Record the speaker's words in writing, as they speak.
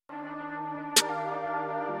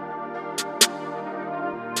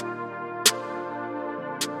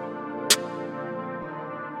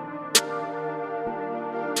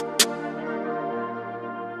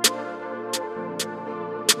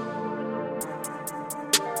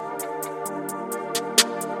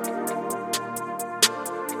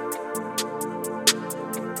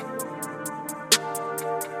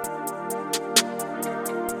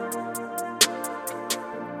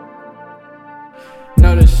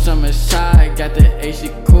summer's high, got the AC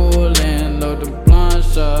coolin'. Load the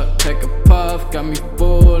blunts up, take a puff, got me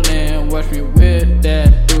fullin'. Watch me whip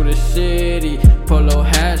that through the city. Polo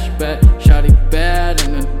hatchback, shawty bad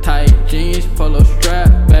in the tight jeans, polo strap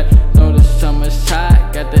back. Know the summer's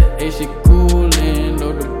hot, got the AC coolin'.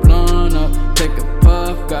 Load the blunt up, take a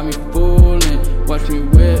puff, got me fullin'. Watch me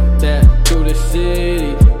whip that through the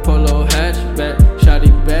city. Polo hatchback,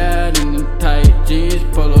 shawty bad in the tight jeans,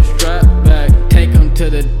 polo strap back. Take 'em to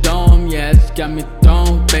the dome, yeah, it's got me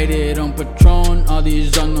thrown. Faded on Patron, all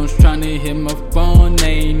these unknowns tryna hit my phone.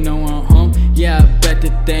 They ain't know I'm home, yeah, I bet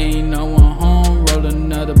that they ain't know I'm home. Roll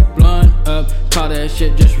another blunt up, call that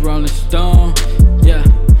shit just Rolling Stone. Yeah,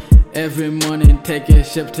 every morning take a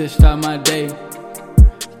sip to start my day.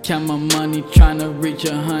 Count my money, tryna reach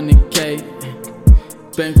 100K.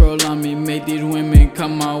 Bankroll on me, make these women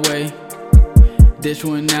come my way. This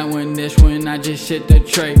one, that one, this one, I just hit the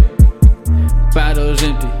tray. Bottles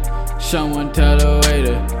empty, someone tell the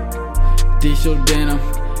waiter. Diesel denim,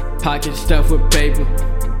 pocket stuffed with paper.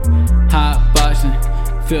 Hot boxing,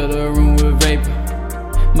 fill the room with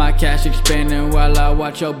vapor. My cash expanding while I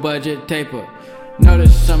watch your budget taper. Know the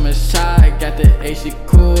summer's high, got the AC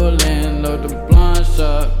coolin'. Load the blunts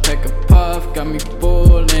up, take a puff, got me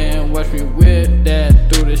fullin'. Watch me whip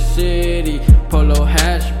that through the city. Polo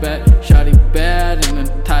hatchback, shawty bad in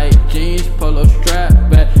the tight jeans, polo strap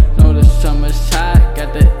back. Know the summer's hot,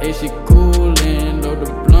 got the AC coolin'. Load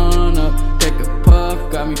the blunt up, take a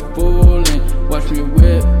puff, got me fullin'. Watch me whip